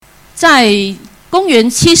在公元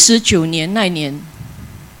79年那年，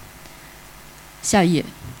下一页，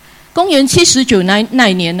公元79那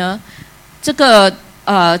年呢，这个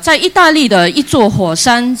在意大利的一座火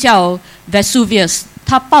山叫 Vesuvius，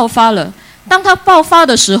 它爆发了。当它爆发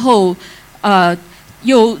的时候，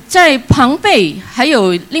有在庞贝，还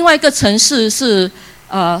有另外一个城市是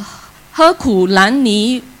赫库兰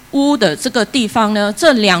尼乌的这个地方呢，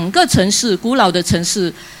这两个城市，古老的城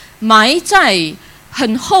市，埋在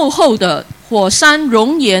很厚厚的火山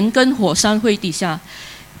熔岩跟火山灰底下，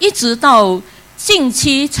一直到近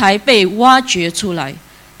期才被挖掘出来。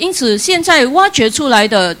因此，现在挖掘出来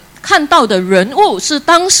的看到的人物，是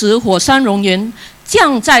当时火山熔岩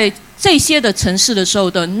降在这些的城市的时候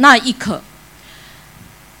的那一刻。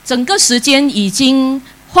整个时间已经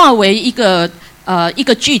化为一个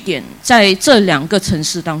据点，在这两个城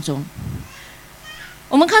市当中。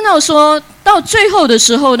我们看到说到最后的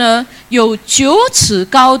时候呢，有9尺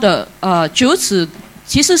高的9尺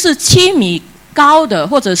其实是7米高的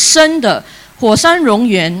或者深的火山熔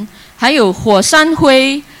岩，还有火山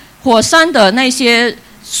灰、火山的那些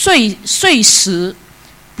碎石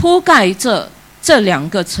铺盖这两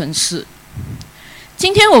个城市。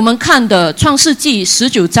今天我们看的创世纪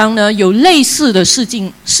19章呢，有类似的事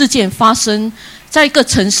件发生在一个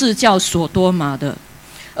城市叫所多玛的。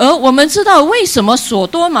而我们知道为什么所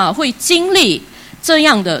多玛会经历这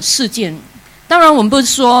样的事件，当然我们不是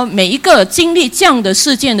说每一个经历这样的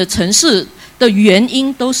事件的城市的原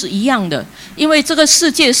因都是一样的，因为这个世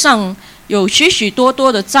界上有许许多多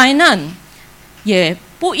的灾难，也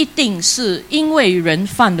不一定是因为人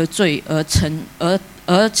犯了罪而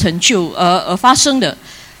成就而发生的。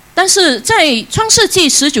但是在创世纪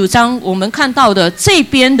19章我们看到的这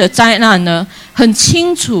边的灾难呢，很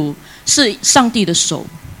清楚是上帝的手。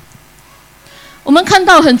我们看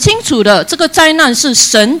到很清楚的，这个灾难是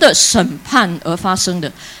神的审判而发生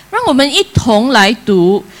的。让我们一同来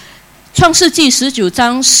读创世纪19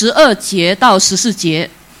章12节到14节，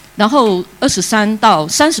然后23到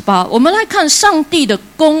38，我们来看上帝的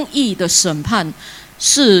公义的审判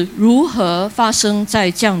是如何发生在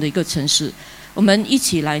这样的一个城市。我们一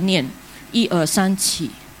起来念，1、2、3起。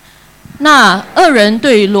那2人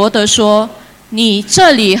对罗德说：你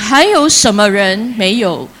这里还有什么人没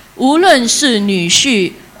有？无论是女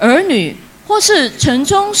婿、儿女，或是城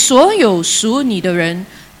中所有属你的人，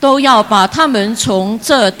都要把他们从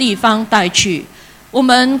这地方带去。我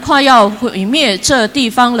们快要毁灭这地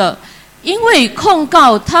方了，因为控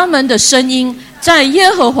告他们的声音在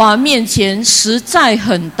耶和华面前实在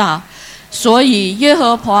很大，所以耶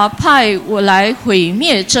和华派我来毁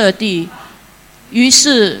灭这地。于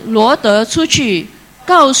是罗德出去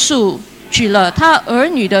告诉娶了他儿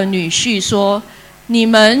女的女婿说：你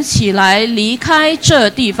们起来离开这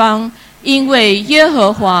地方，因为耶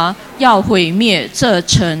和华要毁灭这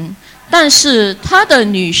城。但是他的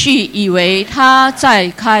女婿以为他在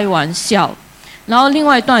开玩笑。然后另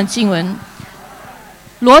外一段经文，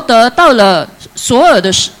罗德到了索尔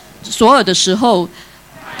的时候，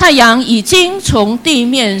太阳已经从地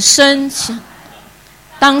面升起，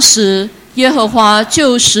当时耶和华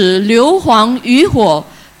就使硫磺与火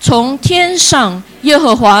从天上耶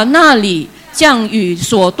和华那里降与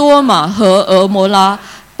所多玛和俄摩拉，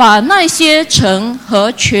把那些城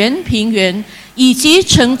和全平原以及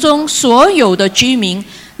城中所有的居民，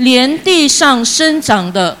连地上生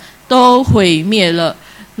长的都毁灭了。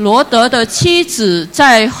罗德的妻子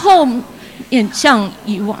在后面向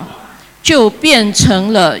一望，就变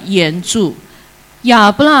成了岩柱。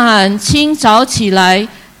亚伯拉罕清早起来，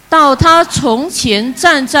到他从前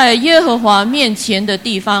站在耶和华面前的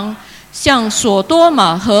地方，向所多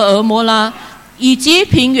玛和俄摩拉以及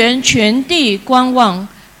平原全地观望，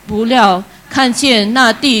不料看见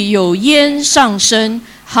那地有烟上升，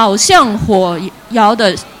好像火窑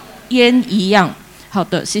的烟一样。好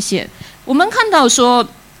的，谢谢。我们看到说，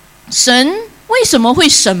神为什么会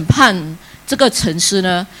审判这个城市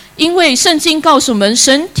呢？因为圣经告诉我们，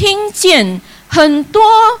神听见很多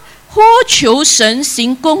呼求神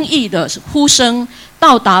行公义的呼声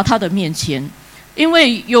到达他的面前。因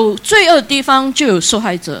为有罪恶的地方就有受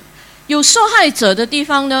害者，有受害者的地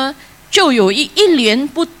方呢，就有一连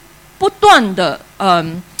不断的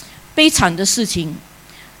悲惨的事情。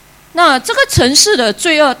那这个城市的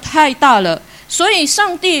罪恶太大了，所以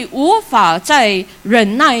上帝无法再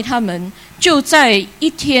忍耐他们，就在一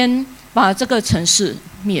天把这个城市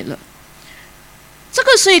灭了。这个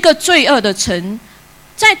是一个罪恶的城，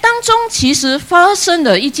在当中其实发生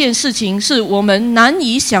的一件事情是我们难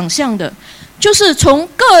以想象的，就是从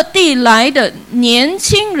各地来的年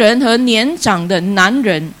轻人和年长的男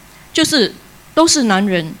人，就是都是男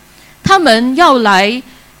人，他们要来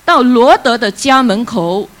到罗德的家门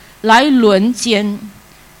口，来轮奸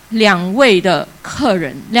2位的客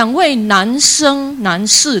人，2位男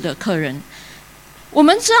士的客人。我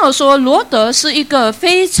们知道说罗德是一个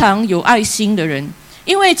非常有爱心的人，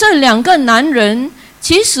因为这2个男人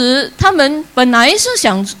其实他们本来是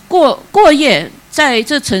想过夜，在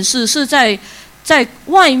这城市是在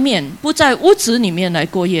外面，不在屋子里面来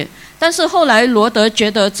过夜。但是后来罗德觉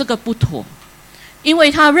得这个不妥，因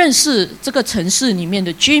为他认识这个城市里面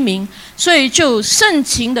的居民，所以就盛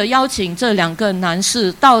情的邀请这2个男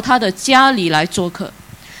士到他的家里来做客。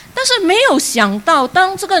但是没有想到，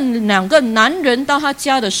当这个2个男人到他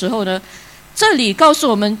家的时候呢，这里告诉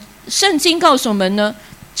我们，圣经告诉我们呢，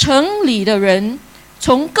城里的人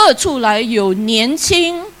从各处来，有年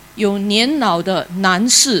轻有年老的男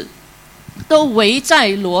士，都围在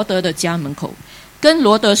罗德的家门口，跟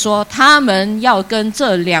罗德说他们要跟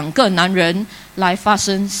这2个男人来发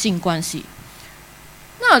生性关系。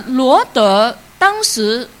那罗德当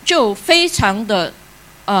时就非常的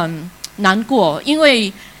难过，因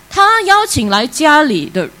为他邀请来家里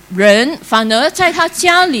的人，反而在他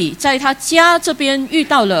家里，在他家这边遇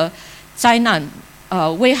到了灾难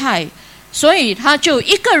危害，所以他就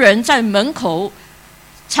一个人在门口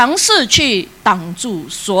尝试去挡住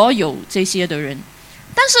所有这些的人。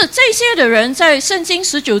但是这些的人在圣经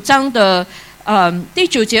19章的第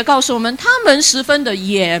9节告诉我们，他们十分的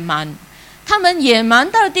野蛮，他们野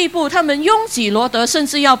蛮到地步，他们拥挤罗德，甚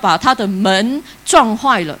至要把他的门撞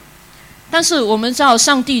坏了。但是我们知道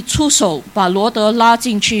上帝出手把罗德拉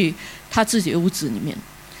进去他自己的屋子里面。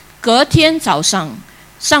隔天早上，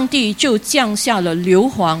上帝就降下了硫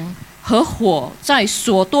磺和火在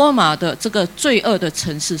索多玛的这个罪恶的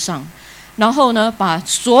城市上，然后呢把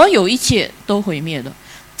所有一切都毁灭了。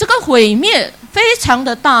这个毁灭非常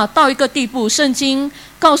的大，到一个地步，圣经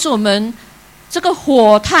告诉我们这个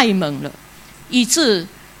火太猛了，以致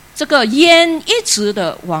这个烟一直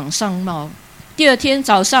的往上冒。第二天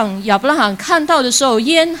早上亚伯拉罕看到的时候，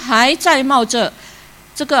烟还在冒着，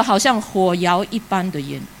这个好像火窑一般的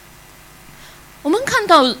烟。我们看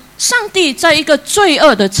到上帝在一个罪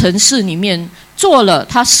恶的城市里面做了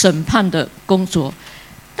他审判的工作。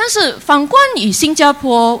但是反观以新加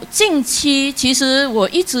坡，近期其实我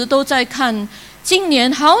一直都在看，今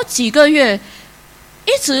年好几个月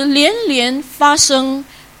一直连连发生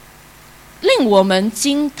令我们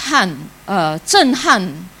惊叹震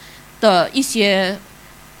撼的一些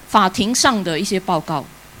法庭上的一些报告。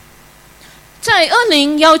在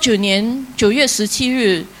2019年9月17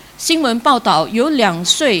日新闻报道，有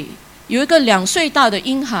一个2岁大的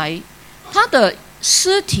婴孩，他的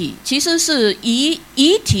尸体其实是遗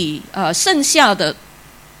体剩下的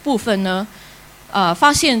部分呢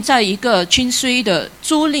发现在一个清水的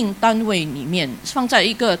租赁单位里面，放在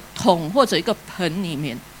一个桶或者一个盆里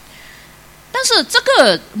面。但是这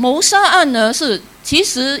个谋杀案呢其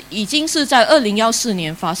实已经是在2014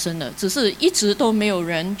年发生了，只是一直都没有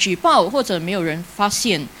人举报或者没有人发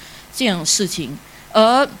现这样的事情，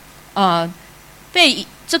而被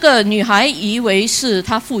这个女孩以为是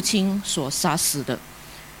她父亲所杀死的。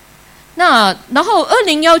那然后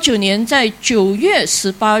2019年在9月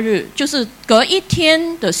18日，就是隔一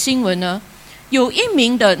天的新闻呢，有一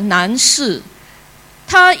名的男士，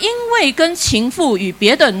他因为跟情妇与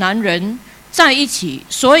别的男人在一起，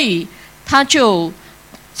所以他就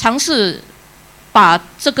尝试把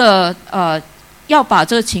这个要把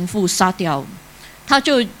这个情妇杀掉。他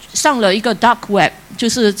就上了一个 dark web， 就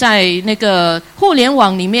是在那个互联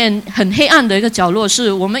网里面很黑暗的一个角落，是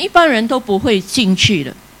我们一般人都不会进去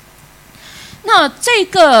的。那这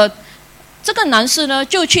个男士呢，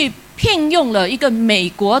就去聘用了一个美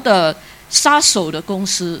国的杀手的公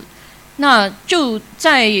司，那就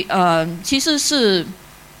在其实是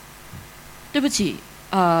对不起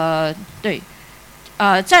对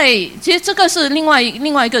其实这个是另外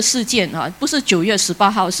一个事件不是9月18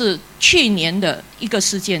号，是去年的一个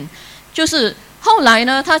事件。就是后来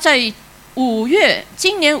呢，他在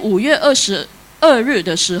今年5月22日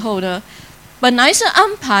的时候呢，本来是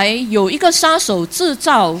安排有一个杀手制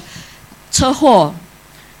造车祸，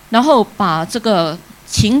然后把这个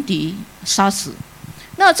情敌杀死。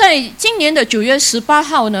那在今年的9月18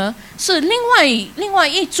号呢，是另外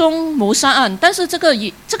一宗谋杀案，但是这个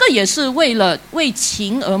也是为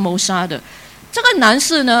情而谋杀的。这个男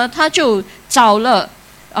士呢，他就找了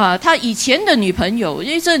他以前的女朋友，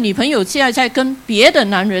因为这女朋友现在在跟别的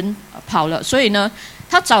男人跑了，所以呢，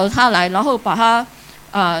他找他来，然后把他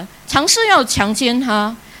尝试要强奸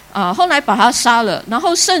他后来把他杀了，然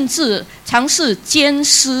后甚至尝试奸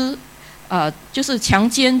尸就是强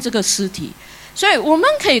奸这个尸体。所以我们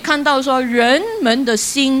可以看到说，人们的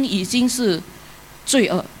心已经是罪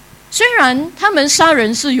恶，虽然他们杀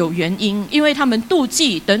人是有原因，因为他们妒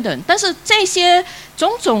忌等等，但是这些种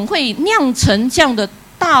种会酿成这样的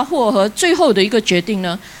大祸和最后的一个决定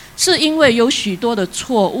呢，是因为有许多的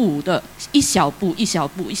错误的一小步一小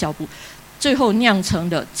步一小步，最后酿成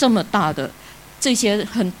的这么大的这些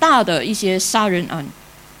很大的一些杀人案。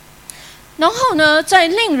然后呢，在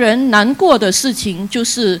令人难过的事情就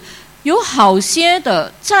是有好些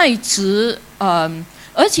的在职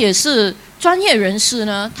而且是专业人士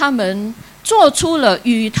呢，他们做出了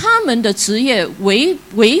与他们的职业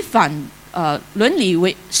违反伦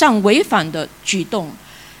理上违反的举动。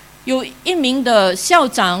有一名的校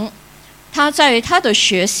长，他在他的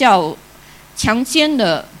学校强奸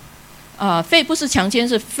了不是强奸，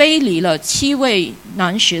是非礼了7位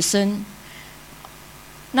男学生。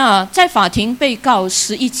那在法庭被告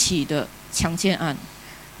11起的强奸案，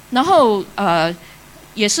然后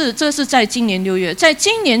这是在今年6月，在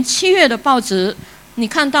今年7月的报纸，你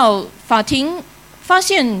看到法庭发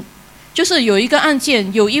现，就是有一个案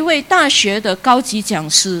件，有一位大学的高级讲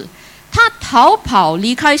师，他逃跑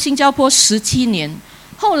离开新加坡17年，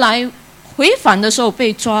后来回返的时候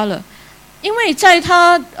被抓了，因为在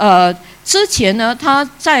他之前呢，他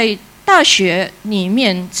在大学里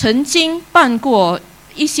面曾经办过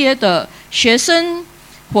一些的学生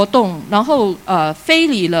活动，然后非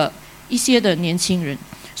礼了一些的年轻人。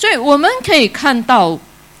所以我们可以看到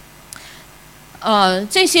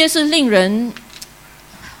这些是令人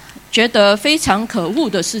觉得非常可恶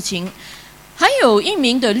的事情。还有一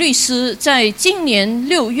名的律师在今年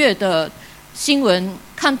6月的新闻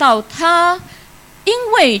看到，他因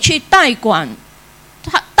为去代管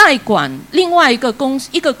另外一个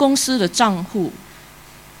公司的账户，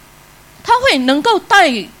他会能够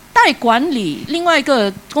代管理另外一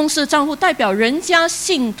个公司的账户，代表人家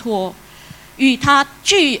信托与他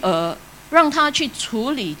巨额让他去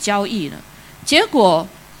处理交易了，结果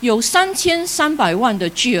有3300万的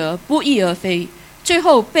巨额不翼而飞，最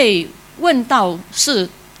后被问到是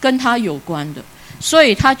跟他有关的，所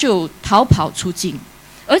以他就逃跑出境，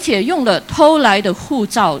而且用了偷来的护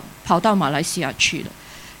照跑到马来西亚去了。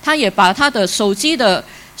他也把他的手机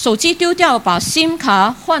丢掉，把 SIM 卡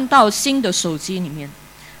换到新的手机里面。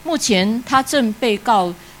目前他正被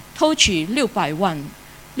告偷取600万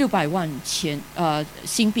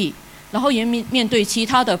新币，然后也面对其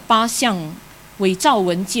他的8项伪造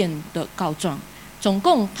文件的告状，总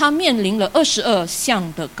共他面临了22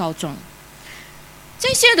项的告状。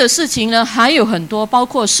这些的事情呢还有很多，包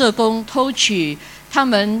括社工偷取他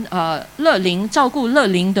们照顾乐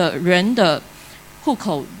龄的人的户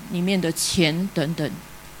口里面的钱等等。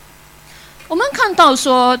我们看到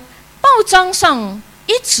说报章上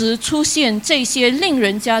一直出现这些令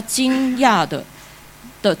人家惊讶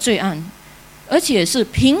的罪案，而且是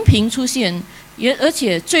频频出现，而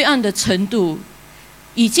且罪案的程度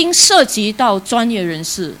已经涉及到专业人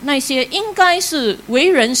士，那些应该是为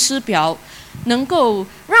人师表，能够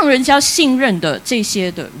让人家信任的这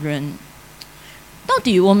些的人。到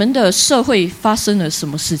底我们的社会发生了什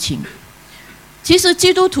么事情？其实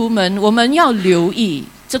基督徒们，我们要留意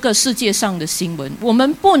这个世界上的新闻，我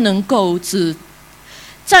们不能够只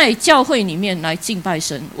在教会里面来敬拜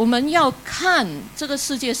神，我们要看这个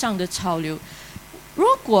世界上的潮流。如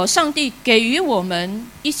果上帝给予我们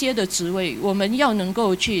一些的职位，我们要能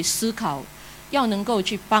够去思考，要能够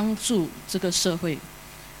去帮助这个社会，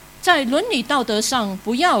在伦理道德上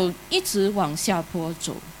不要一直往下坡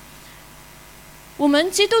走。我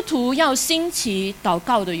们基督徒要兴起祷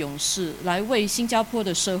告的勇士，来为新加坡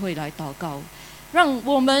的社会来祷告，让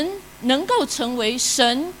我们能够成为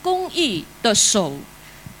神公义的手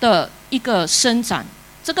的一个伸展。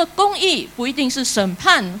这个公义不一定是审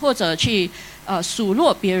判或者去数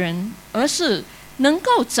落别人，而是能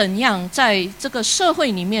够怎样在这个社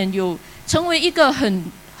会里面有成为一个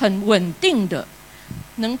很稳定的，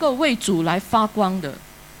能够为主来发光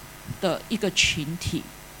的一个群体。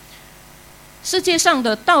世界上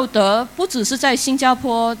的道德不只是在新加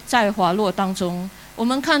坡，在华洛当中，我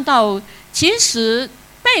们看到其实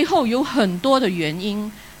背后有很多的原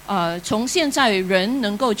因。从现在人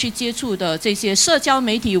能够去接触的这些社交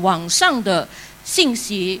媒体网上的信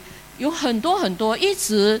息，有很多一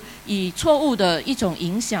直以错误的一种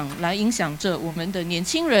影响来影响着我们的年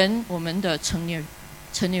轻人，我们的成年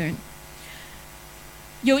人。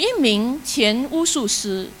有一名前巫术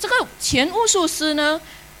师，这个前巫术师呢，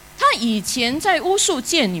他以前在巫术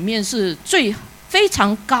界里面是非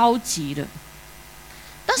常高级的，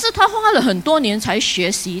但是他花了很多年才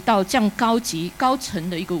学习到这样高层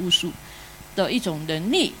的一个巫术的一种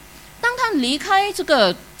能力。当他离开这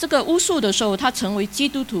个巫术的时候，他成为基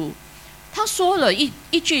督徒，他说了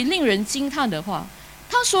一句令人惊叹的话，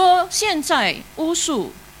他说现在巫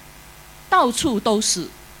术到处都是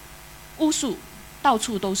巫术，到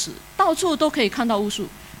处都是，到处都可以看到巫术。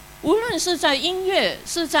无论是在音乐，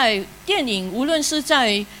是在电影，无论是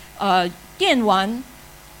在电玩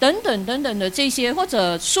等等等等的这些，或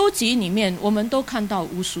者书籍里面，我们都看到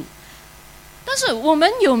巫术。但是我们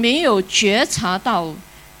有没有觉察到？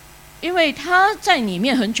因为他在里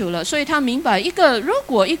面很久了，所以他明白如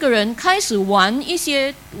果一个人开始玩一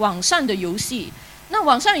些网上的游戏，那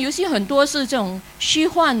网上游戏很多是这种虚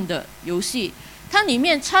幻的游戏，它里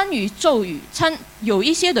面参与咒语，有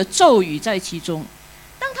一些的咒语在其中。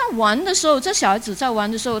当他玩的时候，这小孩子在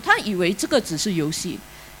玩的时候，他以为这个只是游戏。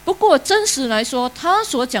不过真实来说，他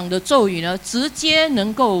所讲的咒语呢，直接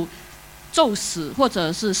能够咒死或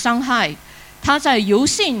者是伤害他在游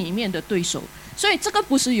戏里面的对手。所以这个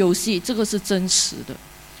不是游戏，这个是真实的。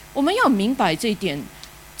我们要明白这一点。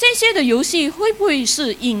这些的游戏会不会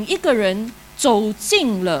是引一个人走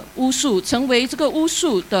进了巫术，成为这个巫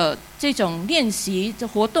术的这种练习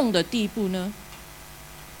活动的地步呢？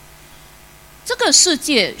这个世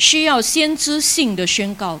界需要先知性的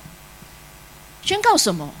宣告。宣告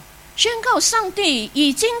什么？宣告上帝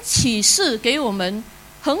已经启示给我们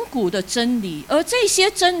很古的真理，而这些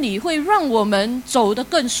真理会让我们走得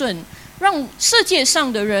更顺，让世界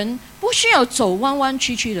上的人不需要走弯弯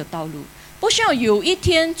曲曲的道路，不需要有一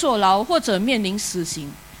天坐牢或者面临死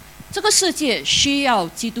刑。这个世界需要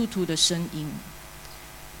基督徒的声音。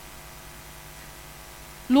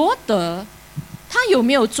罗德他有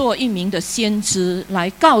没有做一名的先知来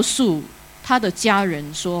告诉他的家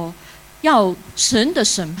人说，神的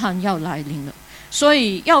审判要来临了，所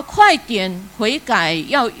以要快点悔改，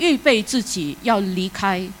要预备自己，要离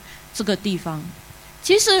开这个地方。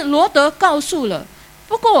其实罗德告诉了，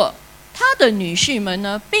不过他的女婿们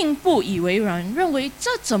呢，并不以为然，认为这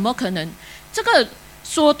怎么可能？这个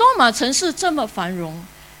索多玛城市这么繁荣，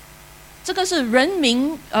这个是人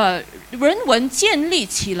文建立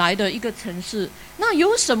起来的一个城市，那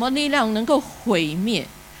有什么力量能够毁灭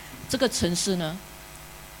这个城市呢？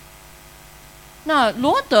那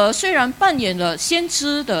罗德虽然扮演了先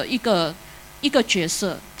知的一个角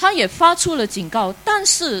色，他也发出了警告，但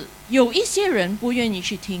是有一些人不愿意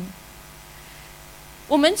去听。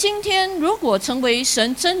我们今天如果成为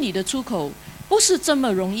神真理的出口，不是这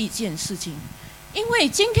么容易一件事情，因为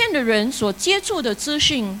今天的人所接触的资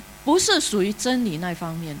讯不是属于真理那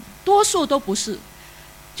方面，多数都不是。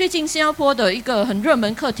最近新加坡的一个很热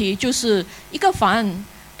门课题，就是一个法案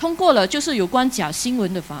通过了，就是有关假新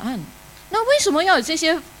闻的法案。那为什么要有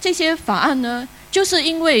这些法案呢？就是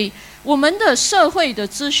因为我们的社会的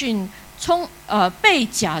资讯被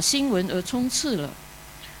假新闻而充斥了，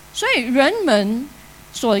所以人们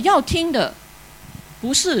所要听的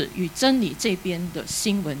不是与真理这边的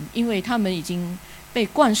新闻，因为他们已经被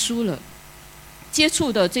灌输了，接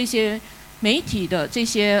触的这些媒体的这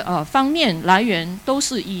些方面来源都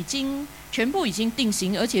是全部已经定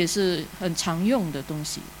型，而且是很常用的东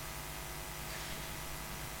西。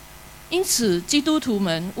因此基督徒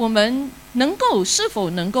们，我们是否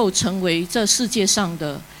能够成为这世界上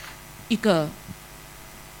的一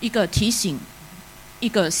个提醒，一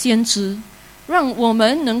个先知，让我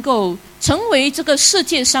们能够成为这个世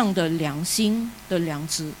界上的良心的良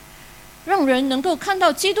知，让人能够看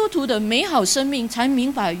到基督徒的美好生命，才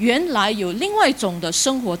明白原来有另外一种的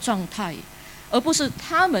生活状态，而不是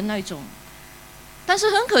他们那种。但是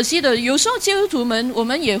很可惜的，有时候基督徒们我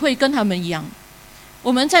们也会跟他们一样，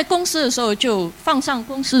我们在公司的时候就放上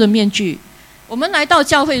公司的面具，我们来到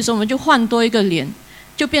教会的时候我们就换多一个脸，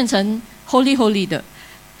就变成 holy holy 的。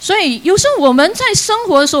所以有时候我们在生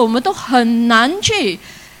活的时候，我们都很难去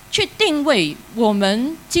定位我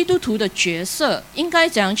们基督徒的角色应该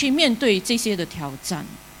怎样去面对这些的挑战。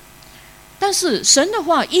但是神的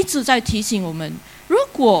话一直在提醒我们，如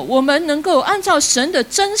果我们能够按照神的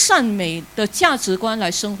真善美的价值观来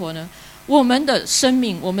生活呢，我们的生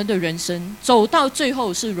命，我们的人生走到最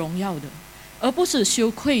后是荣耀的，而不是羞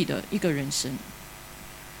愧的一个人生。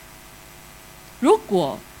如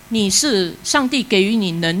果你是上帝给予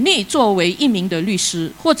你能力作为一名的律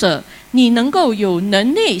师，或者你能够有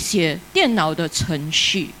能力写电脑的程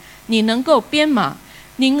序，你能够编码，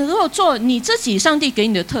你能够做你自己上帝给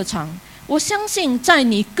你的特长，我相信在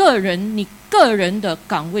你个人的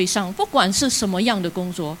岗位上，不管是什么样的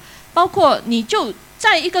工作，包括你就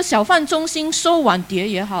在一个小贩中心收碗碟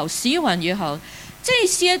也好，洗碗也好，这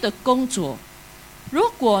些的工作，如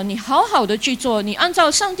果你好好的去做，你按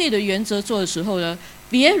照上帝的原则做的时候呢，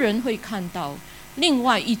别人会看到另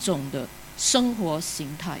外一种的生活形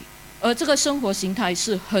态，而这个生活形态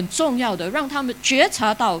是很重要的，让他们觉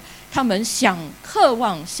察到他们渴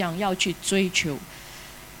望想要去追求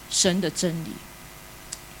神的真理。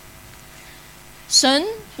神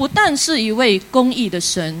不但是一位公义的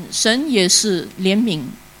神，神也是怜悯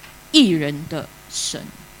义人的神。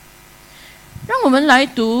让我们来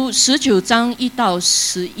读19章1到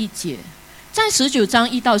11节。在19章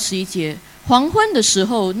1到11节，黄昏的时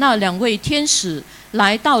候，那2位天使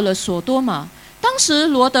来到了所多玛。当时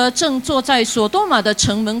罗德正坐在所多玛的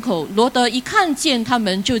城门口，罗德一看见他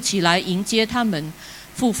们，就起来迎接他们，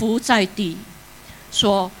俯伏在地，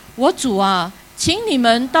说：我主啊，请你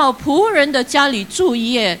们到仆人的家里住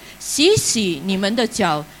一夜，洗洗你们的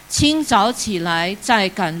脚，清早起来再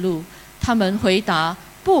赶路。他们回答：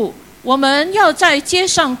不，我们要在街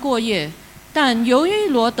上过夜。但由于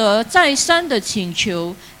罗德再三的请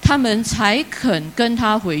求，他们才肯跟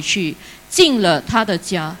他回去，进了他的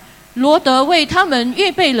家。罗德为他们预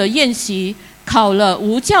备了宴席，烤了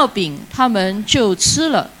无酵饼，他们就吃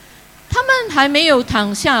了。他们还没有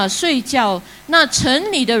躺下睡觉，那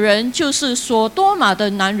城里的人，就是所多玛的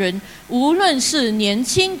男人，无论是年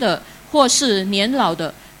轻的或是年老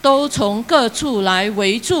的，都从各处来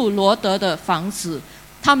围住罗德的房子。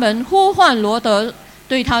他们呼唤罗德，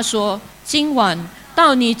对他说：今晚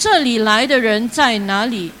到你这里来的人在哪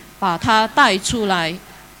里？把他带出来，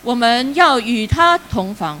我们要与他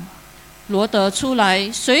同房。罗德出来，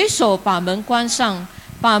随手把门关上，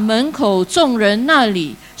把门口众人那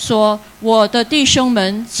里说：我的弟兄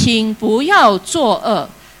们，请不要作恶。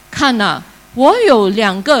看哪，我有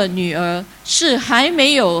2个女儿，是还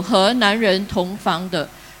没有和男人同房的，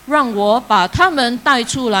让我把他们带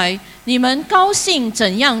出来，你们高兴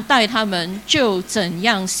怎样待他们，就怎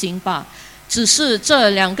样行吧。只是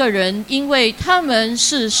这2个人，因为他们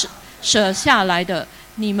是舍下来的，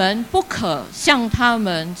你们不可像他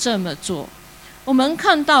们这么做。我们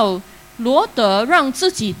看到罗德让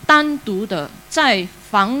自己单独的在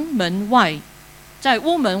房门外，在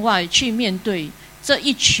屋门外去面对这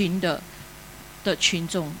一群的群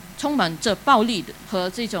众，充满着暴力的和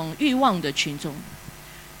这种欲望的群众。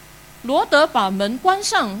罗德把门关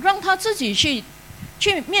上，让他自己去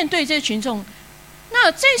面对这些群众。那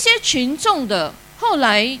这些群众的后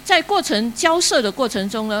来在交涉的过程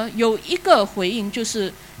中呢，有一个回应，就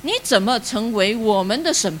是你怎么成为我们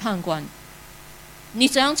的审判官？你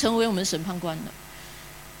怎样成为我们审判官的？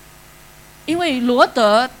因为罗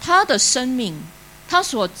德他的生命，他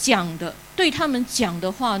所讲的对他们讲的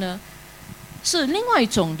话呢，是另外一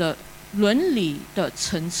种的伦理的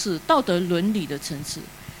层次，道德伦理的层次。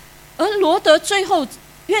而罗德最后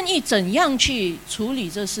愿意怎样去处理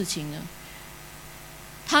这事情呢？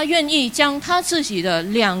他愿意将他自己的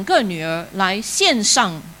2个女儿来献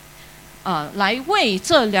上，来为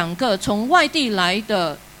这2个从外地来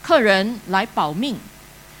的客人来保命。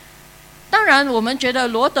当然我们觉得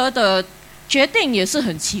罗德的决定也是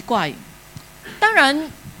很奇怪。当然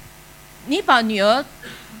你把女儿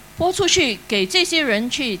拨出去给这些人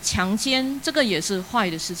去强奸，这个也是坏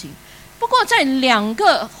的事情。不过在2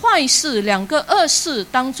个坏事、2个恶事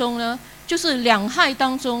当中呢，就是2害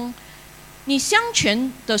当中，你相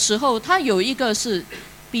权的时候，它有一个是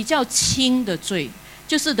比较轻的罪，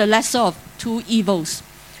就是 the lesser of two evils。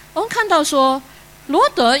我们看到说，罗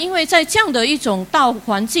德因为在这样的一种大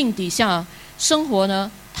环境底下生活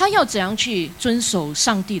呢，他要怎样去遵守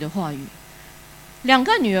上帝的话语？2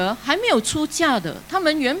个女儿还没有出嫁的，他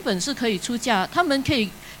们原本是可以出嫁，他们可以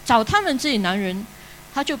找他们自己男人，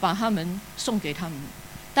他就把他们送给他们。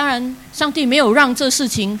当然上帝没有让这事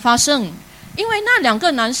情发生，因为那2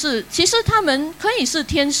个男士其实他们可以是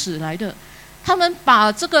天使来的，他们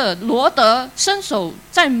把这个罗德伸手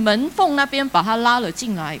在门缝那边把他拉了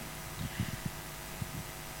进来。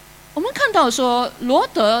我们看到说，罗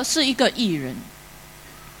德是一个义人，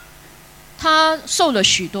他受了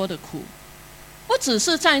许多的苦，不只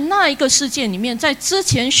是在那一个事件里面，在之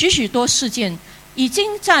前许多事件已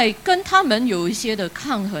经在跟他们有一些的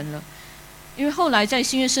抗衡了，因为后来在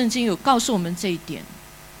新约圣经有告诉我们这一点。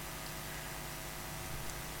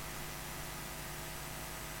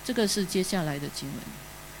这个是接下来的经文。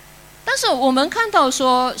但是我们看到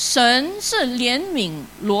说，神是怜悯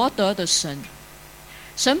罗德的神，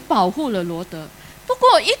神保护了罗德。不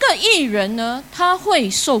过一个义人呢，他会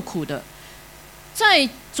受苦的。在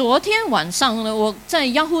昨天晚上呢，我在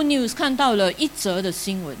Yahoo News 看到了一则的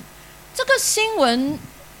新闻，这个新闻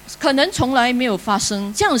可能从来没有发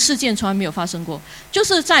生，这样的事件从来没有发生过。就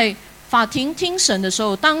是在法庭听审的时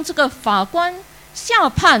候，当这个法官下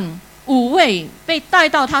判5位被带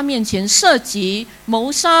到他面前，涉及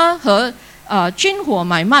谋杀和军火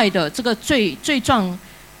买卖的这个罪状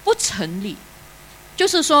不成立，就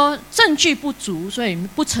是说证据不足，所以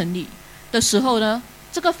不成立的时候呢，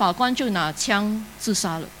这个法官就拿枪自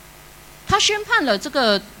杀了。他宣判了这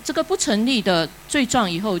个不成立的罪状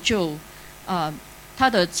以后，就他他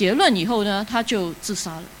的结论以后呢，他就自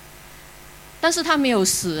杀了。但是他没有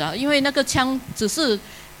死啊，因为那个枪只是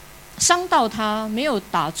伤到他，没有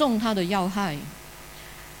打中他的要害。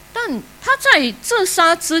但他在自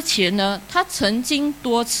杀之前呢，他曾经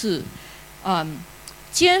多次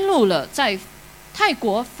揭露了在泰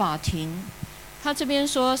国法庭，他这边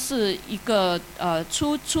说是一个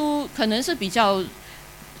可能是比较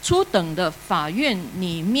初等的法院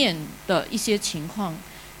里面的一些情况，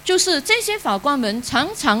就是这些法官们常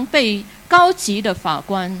常被高级的法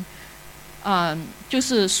官就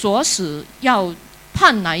是唆使要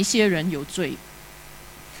判哪一些人有罪，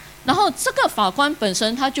然后这个法官本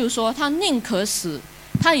身他就说他宁可死，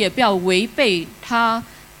他也不要违背他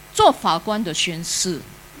做法官的宣誓。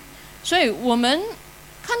所以我们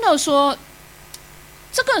看到说，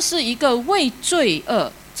这个是一个为罪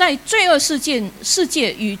恶，在罪恶世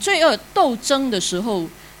界与罪恶斗争的时候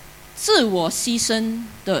自我牺牲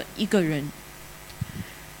的一个人。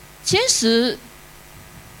其实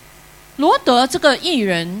罗德这个艺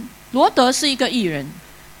人，罗德是一个艺人，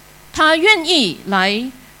他愿意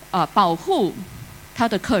来保护他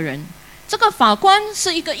的客人。这个法官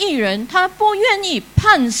是一个艺人，他不愿意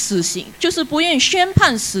判死刑，就是不愿意宣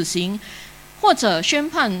判死刑或者宣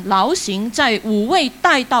判劳刑在5位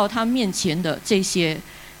带到他面前的这些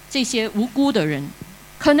无辜的人，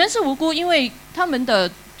可能是无辜，因为他们的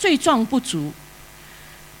罪状不足。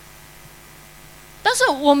但是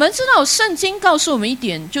我们知道圣经告诉我们一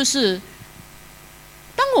点，就是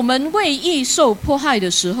当我们为义受迫害的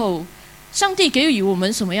时候，上帝给予我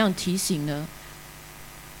们什么样的提醒呢？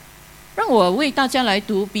让我为大家来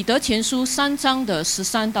读彼得前书3章的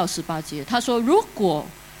13到18节。他说，如果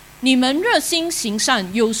你们热心行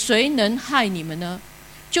善，有谁能害你们呢？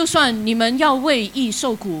就算你们要为义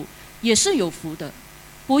受苦，也是有福的。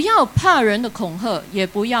不要怕人的恐吓，也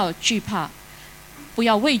不要惧怕，不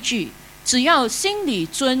要畏惧，只要心里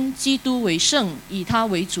尊基督为圣，以他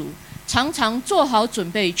为主，常常做好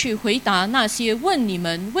准备去回答那些问你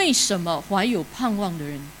们为什么怀有盼望的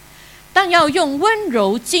人。但要用温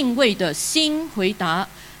柔敬畏的心回答，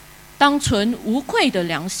当存无愧的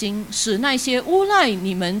良心，使那些诬赖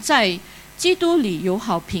你们在基督里有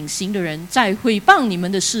好品行的人，在毁谤你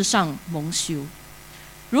们的事上蒙羞。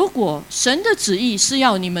如果神的旨意是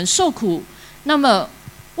要你们受苦，那么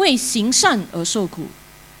为行善而受苦，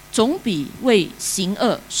总比为行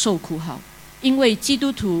恶受苦好。因为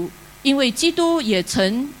基督也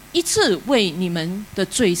曾一次为你们的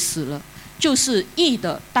罪死了，就是义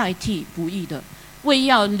的代替不义的，为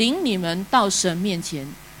要领你们到神面前。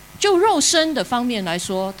就肉身的方面来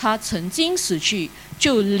说，他曾经死去；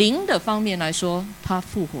就灵的方面来说，他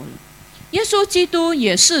复活了。耶稣基督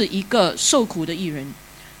也是一个受苦的义人。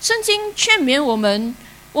圣经劝勉我们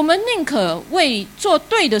宁可为做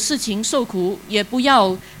对的事情受苦，也不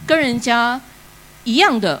要跟人家一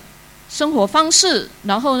样的生活方式，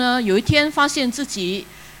然后呢，有一天发现自己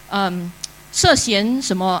涉嫌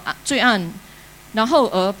什么罪案，然后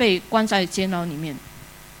而被关在监牢里面。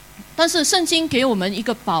但是圣经给我们一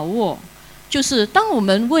个把握，就是当我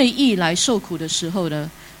们为义来受苦的时候呢，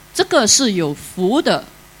这个是有福的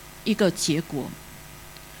一个结果。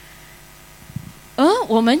而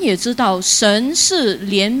我们也知道神是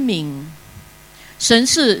怜悯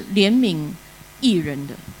义人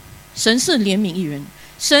的，神是怜悯义人。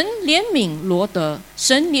神怜悯罗德，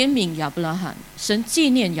神怜悯亚伯拉罕，神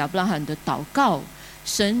纪念亚伯拉罕的祷告，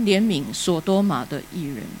神怜悯所多玛的义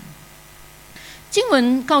人。经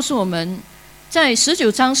文告诉我们，在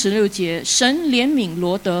19章16节，神怜悯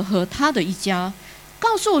罗德和他的一家，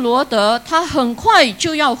告诉罗德他很快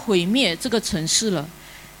就要毁灭这个城市了，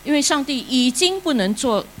因为上帝已经不能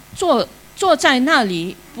坐在那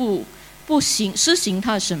里施行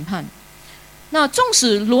他的审判。那纵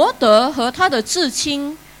使罗德和他的至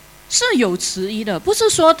亲是有迟疑的，不是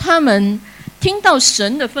说他们听到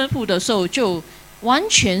神的吩咐的时候就完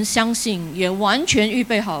全相信，也完全预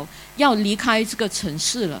备好要离开这个城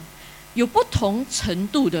市了，有不同程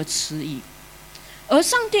度的迟疑。而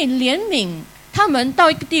上帝怜悯他们到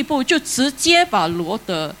一个地步，就直接把罗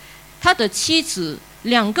德他的妻子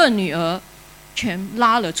2个女儿全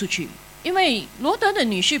拉了出去，因为罗德的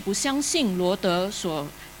女婿不相信罗德所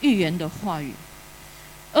预言的话语。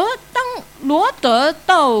而当罗德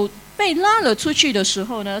到被拉了出去的时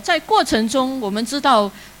候呢，在过程中我们知道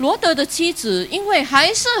罗德的妻子因为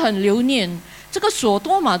还是很留念这个所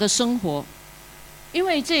多玛的生活，因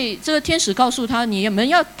为这个天使告诉他，你们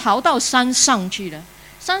要逃到山上去了，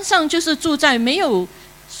山上就是住在没有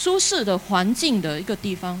舒适的环境的一个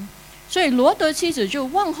地方。所以罗德妻子就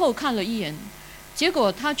往后看了一眼，结果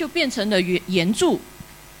他就变成了岩柱，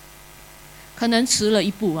可能迟了一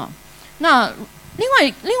步啊。那另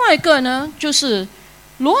外一个呢，就是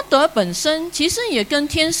罗德本身其实也跟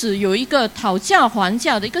天使有一个讨价还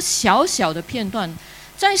价的一个小小的片段，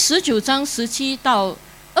在19章17到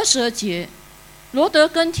22节，罗德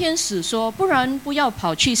跟天使说：“不然不要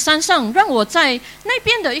跑去山上，让我在那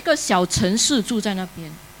边的一个小城市住在那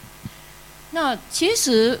边。”那其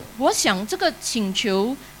实我想，这个请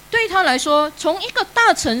求对他来说，从一个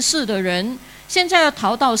大城市的人，现在要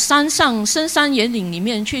逃到山上深山野岭里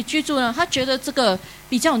面去居住呢，他觉得这个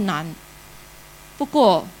比较难。不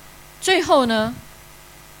过最后呢，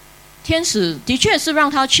天使的确是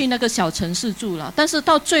让他去那个小城市住了，但是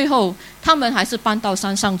到最后他们还是搬到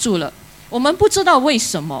山上住了。我们不知道为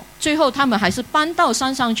什么最后他们还是搬到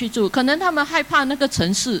山上去住，可能他们害怕那个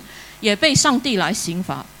城市也被上帝来刑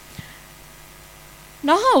罚。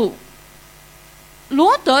然后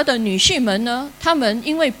罗德的女婿们呢，他们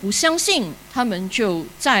因为不相信，他们就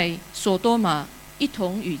在索多玛一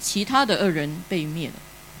同与其他的恶人被灭了。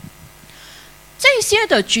这些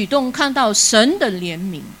的举动看到神的怜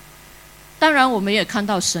悯，当然我们也看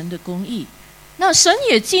到神的公义。那神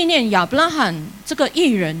也纪念亚伯拉罕这个义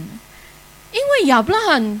人，因为亚伯拉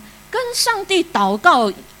罕跟上帝祷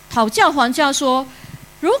告，讨价还价说，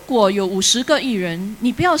如果有50个义人，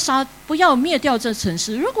你不要灭掉这城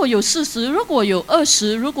市；如果有40，如果有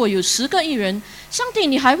20，如果有10个义人，上帝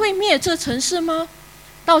你还会灭这城市吗？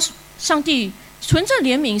到上帝存着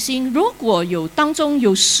怜悯心，如果当中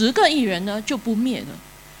有10个义人呢，就不灭了。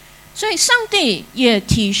所以上帝也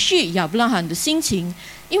体恤亚伯拉罕的心情，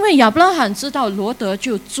因为亚伯拉罕知道罗德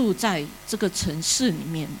就住在这个城市里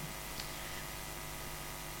面。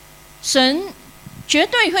神绝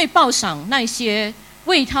对会报赏那些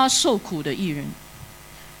为他受苦的义人，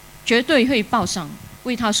绝对会报赏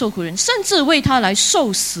为他受苦的人，甚至为他来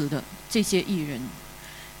受死的这些义人。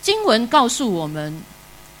经文告诉我们，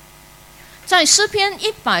在诗篇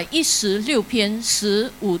116篇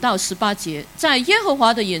15到18节，在耶和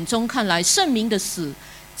华的眼中看来，圣民的死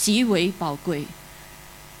极为宝贵。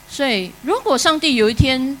所以如果上帝有一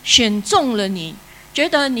天选中了你，觉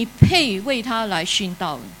得你配为他来殉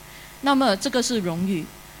道，那么这个是荣誉。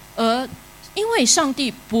而因为上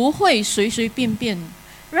帝不会随随便便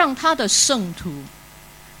让他的圣徒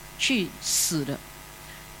去死的。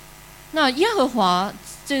那耶和华，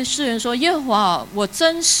这诗人说，耶和华，我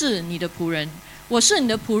真是你的仆人，我是你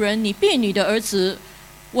的仆人，你婢女的儿子，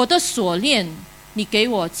我的锁链你给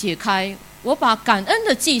我解开，我把感恩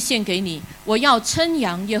的祭献给你，我要称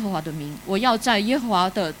扬耶和华的名，我要在耶和华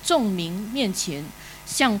的众民面前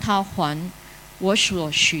向他还我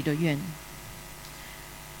所许的愿。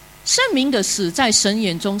圣民的死在神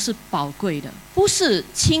眼中是宝贵的，不是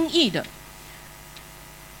轻易的。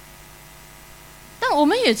但我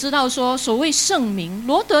们也知道说，所谓圣民，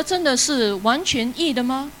罗德真的是完全义的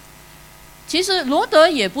吗？其实罗德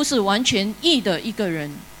也不是完全义的一个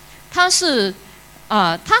人，他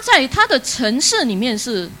在他的城市里面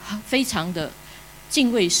是非常的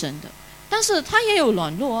敬畏神的，但是他也有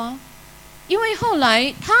软弱啊。因为后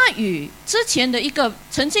来他与之前的一个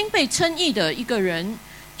曾经被称义的一个人，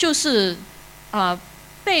就是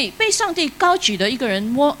被上帝高举的一个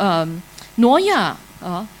人挪亚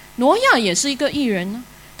挪亚也是一个义人，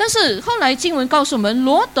但是后来经文告诉我们，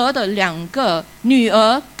罗德的2个女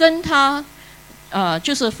儿跟他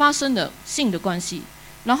就是发生了性的关系。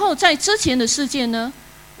然后在之前的事件呢，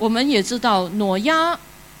我们也知道挪亚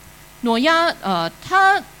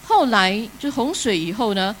他后来就洪水以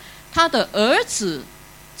后呢，他的儿子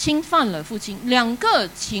侵犯了父亲，2个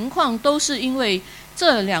情况都是因为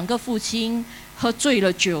这2个父亲喝醉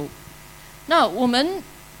了酒。那我们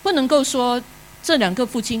不能够说这2个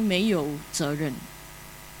父亲没有责任，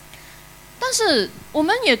但是我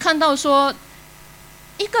们也看到说，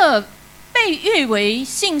一个被誉为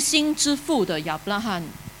信心之父的亚伯拉罕，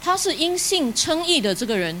他是因信称义的这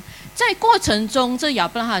个人，在过程中，这亚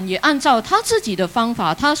伯拉罕也按照他自己的方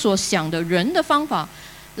法，他所想的人的方法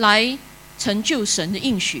来成就神的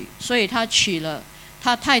应许，所以他娶了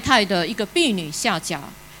他太太的一个婢女夏甲，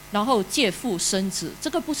然后借腹生子。这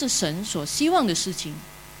个不是神所希望的事情，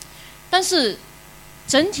但是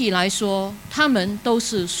整体来说，他们都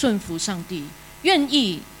是顺服上帝，愿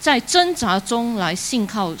意在挣扎中来信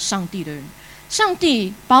靠上帝的人。上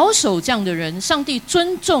帝保守这样的人，上帝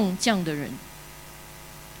尊重这样的人。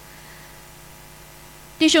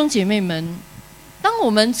弟兄姐妹们，当我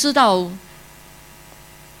们知道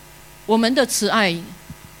我们的慈爱，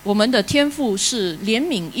我们的天父是怜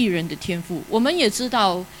悯义人的天父，我们也知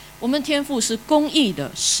道我们天父是公义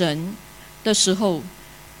的神的时候，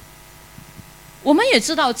我们也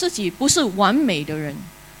知道自己不是完美的人，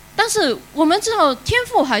但是我们知道天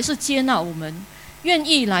父还是接纳我们，愿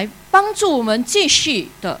意来帮助我们继续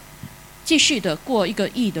的过一个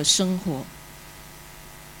义的生活。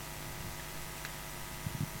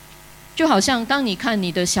就好像当你看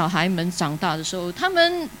你的小孩们长大的时候，他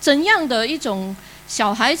们怎样的一种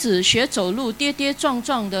小孩子学走路跌跌撞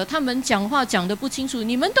撞的，他们讲话讲得不清楚，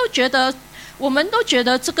我们都觉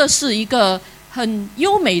得这个是一个很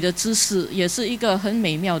优美的姿势，也是一个很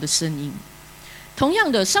美妙的声音。同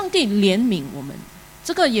样的，上帝怜悯我们，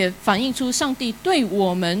这个也反映出上帝对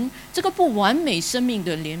我们这个不完美生命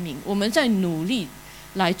的怜悯，我们在努力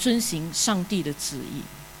来遵行上帝的旨意。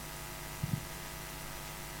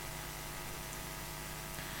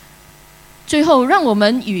最后，让我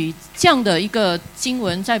们与这样的一个经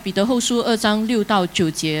文，在彼得后书2章6到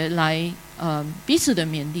9节来彼此的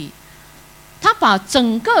勉励。他把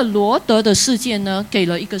整个罗德的事件呢，给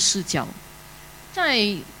了一个视角。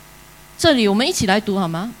在这里，我们一起来读好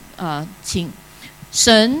吗？请。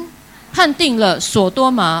神判定了所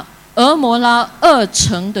多玛、俄摩拉2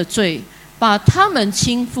城的罪，把他们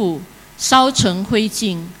倾覆，烧成灰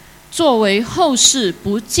烬，作为后世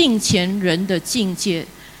不敬虔人的境界，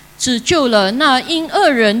只救了那因恶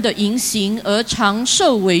人的淫行而常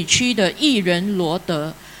受委屈的义人罗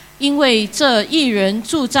德，因为这义人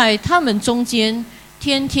住在他们中间，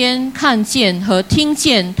天天看见和听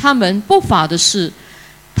见他们不法的事，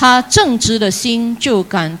他正直的心就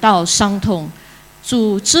感到伤痛。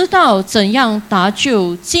主知道怎样搭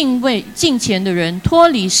救敬虔的人脱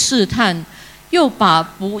离试探，又把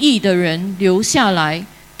不义的人留下来，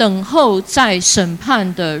等候在审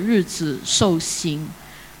判的日子受刑。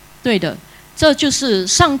对的，这就是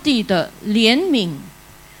上帝的怜悯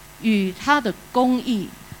与他的公义，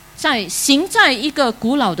行在一个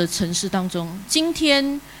古老的城市当中。今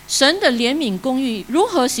天神的怜悯公义如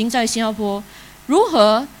何行在新加坡，如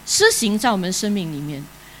何施行在我们生命里面？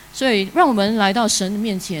所以让我们来到神的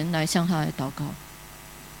面前，来向他来祷告。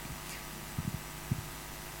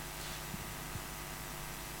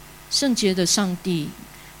圣洁的上帝，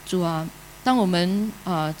主啊，当我们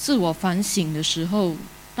自我反省的时候，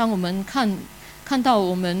当我们看到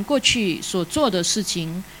我们过去所做的事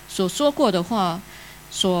情，所说过的话，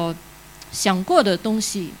所想过的东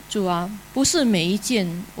西，主啊，不是每一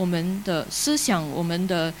件我们的思想、我们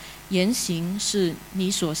的言行是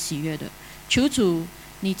你所喜悦的。求主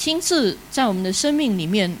你亲自在我们的生命里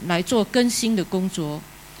面来做更新的工作。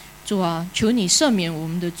主啊，求你赦免我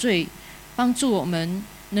们的罪，帮助我们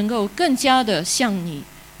能够更加的像你，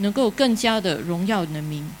能够更加的荣耀你的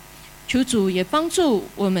名。求主也帮助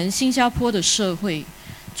我们新加坡的社会。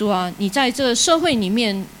主啊，你在这社会里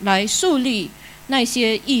面来树立那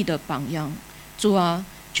些义的榜样。主啊，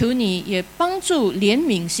求你也帮助怜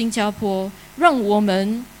悯新加坡，让我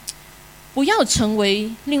们不要成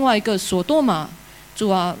为另外一个所多玛。主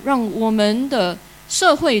啊，让我们的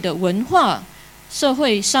社会的文化，社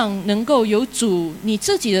会上能够有主你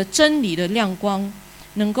自己的真理的亮光，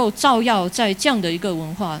能够照耀在这样的一个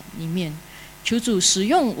文化里面。求主使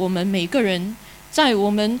用我们每个人，在我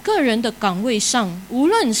们个人的岗位上，无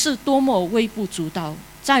论是多么微不足道，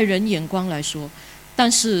在人眼光来说，但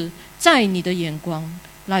是在你的眼光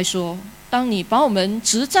来说，当你把我们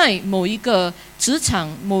植在某一个职场、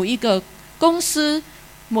某一个公司、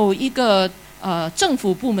某一个政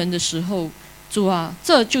府部门的时候，主啊，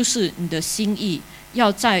这就是你的心意，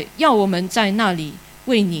要我们在那里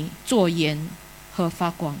为你做盐和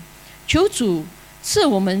发光。求主赐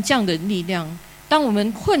我们这样的力量，当我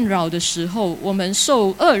们困扰的时候，我们受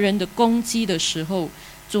恶人的攻击的时候，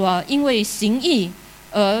主啊，因为行义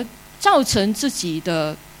而造成自己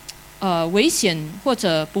的危险或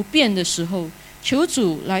者不便的时候，求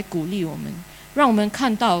主来鼓励我们，让我们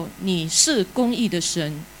看到你是公义的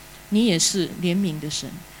神，你也是怜悯的神。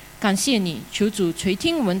感谢你，求主垂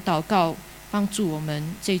听我们祷告，帮助我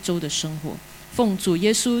们这周的生活。奉主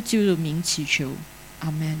耶稣基督的名祈求，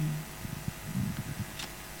阿们。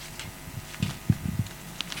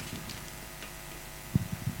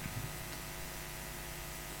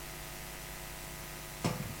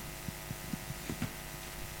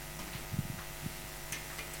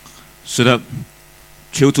是的，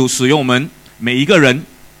求主使用我们每一个人，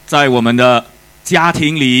在我们的家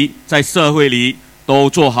庭里，在社会里，都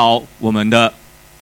做好我们的